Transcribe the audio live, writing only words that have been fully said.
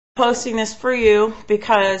posting this for you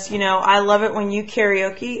because, you know, I love it when you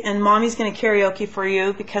karaoke, and Mommy's going to karaoke for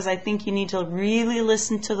you because I think you need to really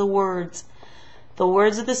listen to the words. The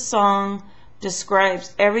words of the song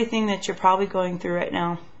describes everything that you're probably going through right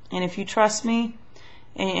now. And if you trust me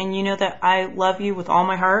and you know that I love you with all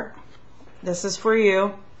my heart, this is for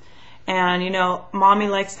you. And, you know, Mommy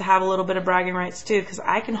likes to have a little bit of bragging rights too, because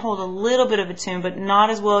I can hold a little bit of a tune, but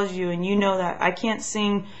not as well as you, and you know that. I can't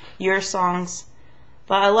sing your songs.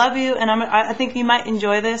 But I love you, and I think you might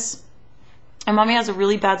enjoy this. And Mommy has a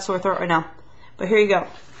really bad sore throat right now. But here you go.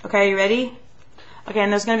 Okay, you ready? Okay,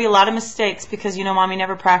 and there's going to be a lot of mistakes because, you know, Mommy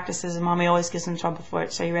never practices, and Mommy always gets in trouble for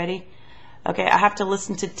it. So you ready? Okay, I have to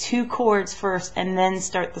listen to 2 chords first and then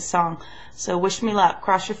start the song. So wish me luck.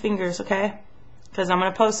 Cross your fingers, okay? Because I'm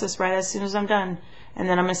going to post this right as soon as I'm done. And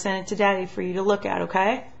then I'm going to send it to Daddy for you to look at,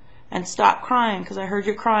 okay? And stop crying, because I heard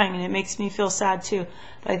you're crying and it makes me feel sad too.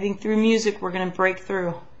 But I think through music we're going to break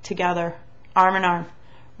through together, arm in arm,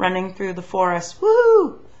 running through the forest.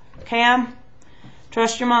 Woo! Cam,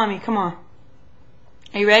 trust your Mommy. Come on.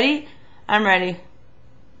 Are you ready? I'm ready.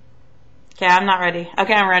 Okay, I'm not ready.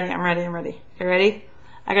 Okay, I'm ready. I'm ready. I'm ready. You ready?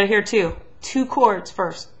 I got to hear 2 chords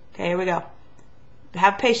first. Okay, here we go.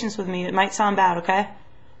 Have patience with me. It might sound bad, okay?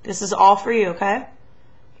 This is all for you, okay?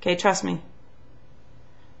 Okay, trust me.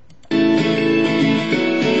 1,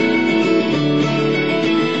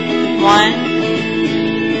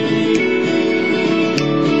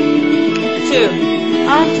 2.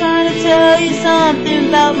 I'm trying to tell you something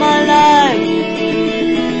about my life.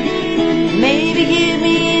 Maybe give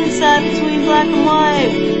me insight between black and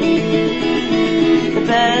white. The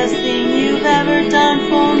best thing you've ever done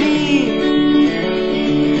for me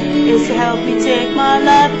is to help me take my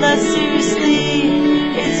life less seriously.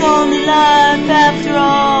 It's only life after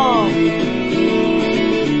all.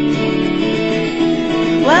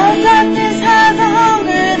 Well, darkness has a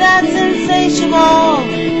hunger that's insatiable,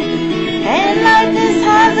 and lightness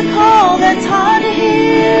has a call that's hard to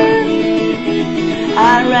hear.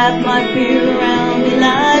 I wrap my fear around me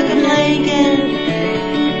like a blanket.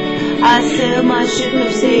 I sail my ship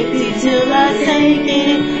of safety till I sink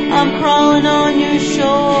it. I'm crawling on your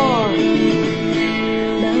shore.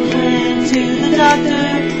 I went to the doctor,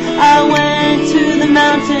 I went to the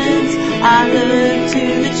mountains, I looked to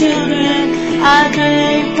the children, I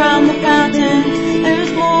drank from the fountain.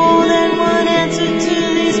 There's more than one answer to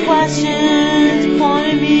these questions,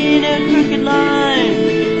 pointing me in a crooked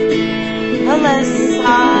line. Unless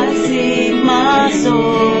I seek my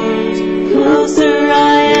source, closer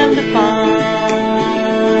I am to find.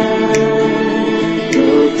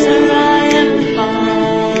 Closer I am to find.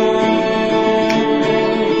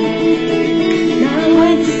 Now I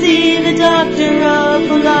went to see the doctor of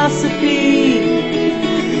philosophy,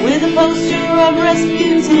 with a poster of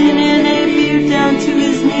Rasputin and a beard down to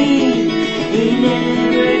his knee. He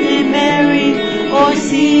never did marry or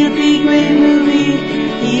see a B-grade movie.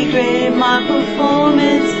 He graded my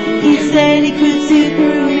performance. He said he could see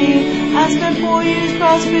through me. I spent 4 years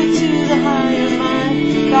crossfit to the higher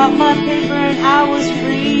mind. Got my paper and I was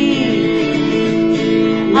free.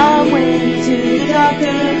 I went to the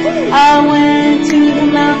doctor, I went to the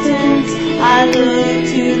mountains, I looked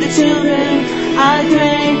to the children, I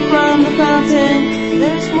drank from the fountain.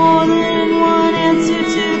 There's more than one answer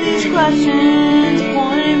to these questions,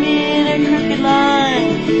 pointing me in a crooked line.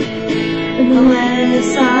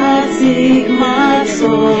 Unless I seek my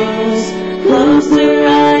source, closer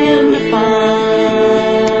I am to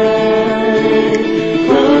find.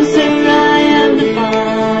 Closer I am to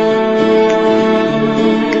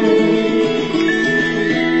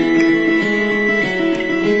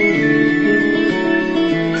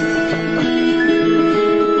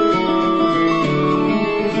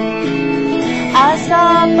I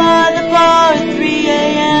stopped by the bar at 3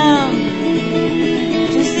 a.m.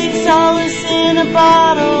 to seek solace in a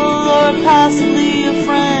bottle or possibly a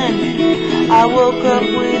friend. I woke up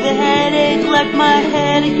with a headache, left my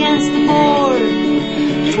head against the board.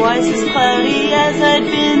 Twice as cloudy as I'd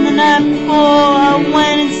been the night before, I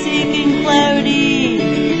went in seeking clarity.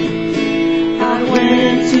 I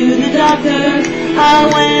went to the doctor, I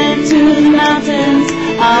went to the mountains,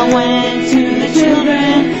 I went to the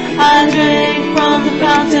children, I drank from the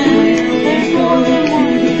fountain. There's more than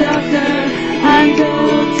one doctor. I go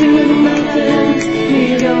to the mountains, we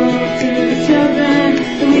go to the children,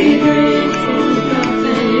 we drink from the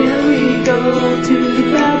fountain. Yeah, we go to the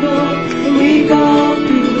Bible, we go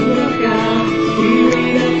to the lookout, we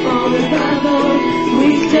read up all the Bible, we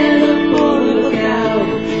stand up for the lookout.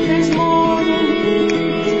 There's more than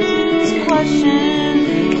this question,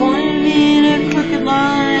 pointing me in a crooked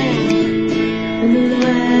line.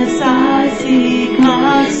 Unless I see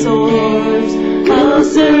soars.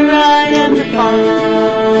 Closer I am to find.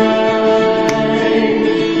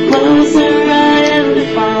 Closer I am to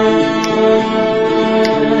find.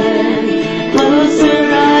 Closer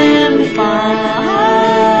I am to find.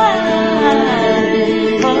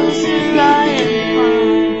 Closer I am to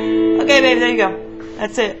find. Okay, baby, there you go.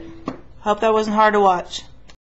 That's it. Hope that wasn't hard to watch.